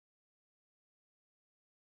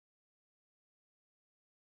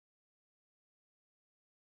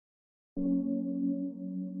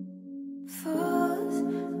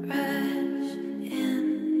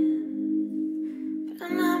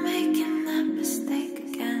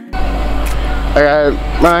Okay,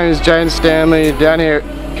 my name is Jayden Stanley, down here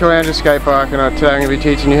at Canon Skate Park, and today I'm going to be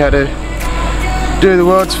teaching you how to do the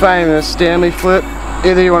world's famous Stanley flip.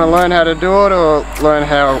 Either you want to learn how to do it or learn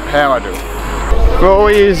how I do it. For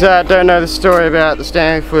all you that don't know the story about the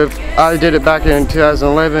Stanley flip, I did it back in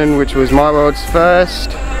 2011, which was my world's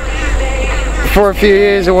first. For a few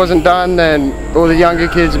years it wasn't done, then all the younger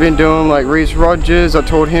kids have been doing them, like Reese Rogers, I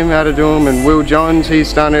taught him how to do them, and Will Johns,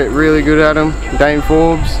 he's done it really good at them, Dane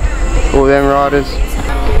Forbes, all them riders.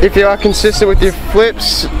 If you are consistent with your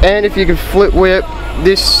flips, and if you can flip whip,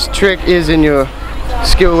 this trick is in your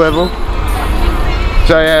skill level.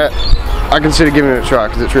 So yeah, I consider giving it a try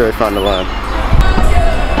because it's really fun to learn.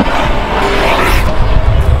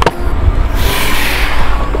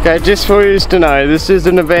 Okay, just for you to know, this is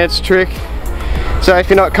an advanced trick. So if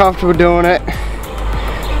you're not comfortable doing it,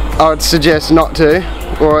 I would suggest not to.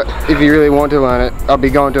 Or if you really want to learn it, I'll be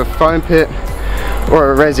going to a foam pit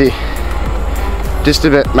or a resi. Just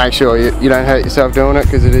to make sure you don't hurt yourself doing it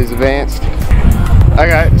because it is advanced.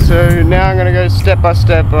 Okay, so now I'm going to go step by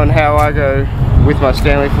step on how I go with my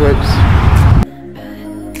Stanley flips.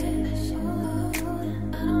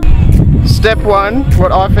 Step one,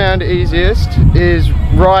 what I found easiest is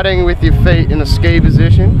riding with your feet in a ski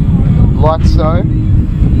position, like so.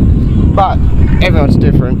 But everyone's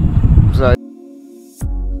different, so.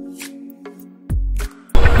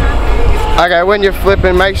 Okay, when you're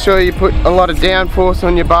flipping, make sure you put a lot of downforce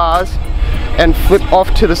on your bars and flip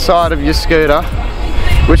off to the side of your scooter,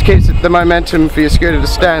 which keeps the momentum for your scooter to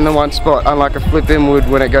stay in the one spot, unlike a flip inward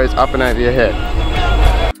when it goes up and over your head.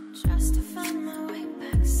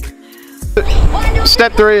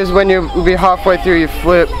 Step 3 is when you'll be halfway through your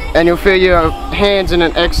flip and you'll feel your hands in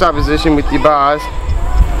an XR position with your bars,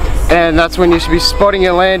 and that's when you should be spotting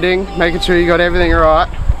your landing, making sure you got everything right,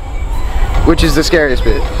 which is the scariest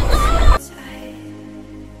bit.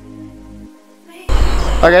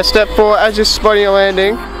 Okay, step 4, as you're spotting your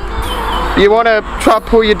landing, you want to try to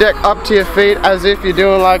pull your deck up to your feet as if you're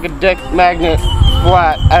doing like a deck magnet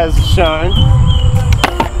flat as shown.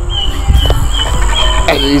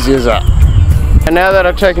 As easy as that. And now that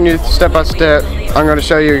I've taken you step by step, I'm going to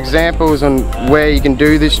show you examples on where you can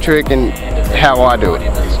do this trick and how I do it.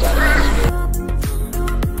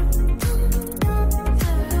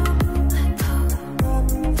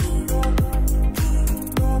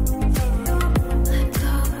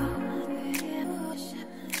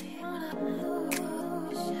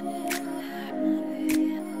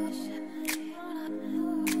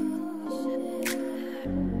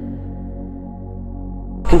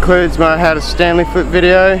 Concludes my how to Stanley flip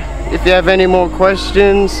video. If you have any more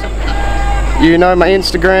questions, you know my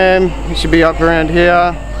Instagram, it should be up around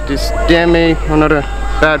here. Just DM me, I'm not a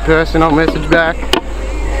bad person, I'll message back.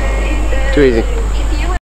 Too easy.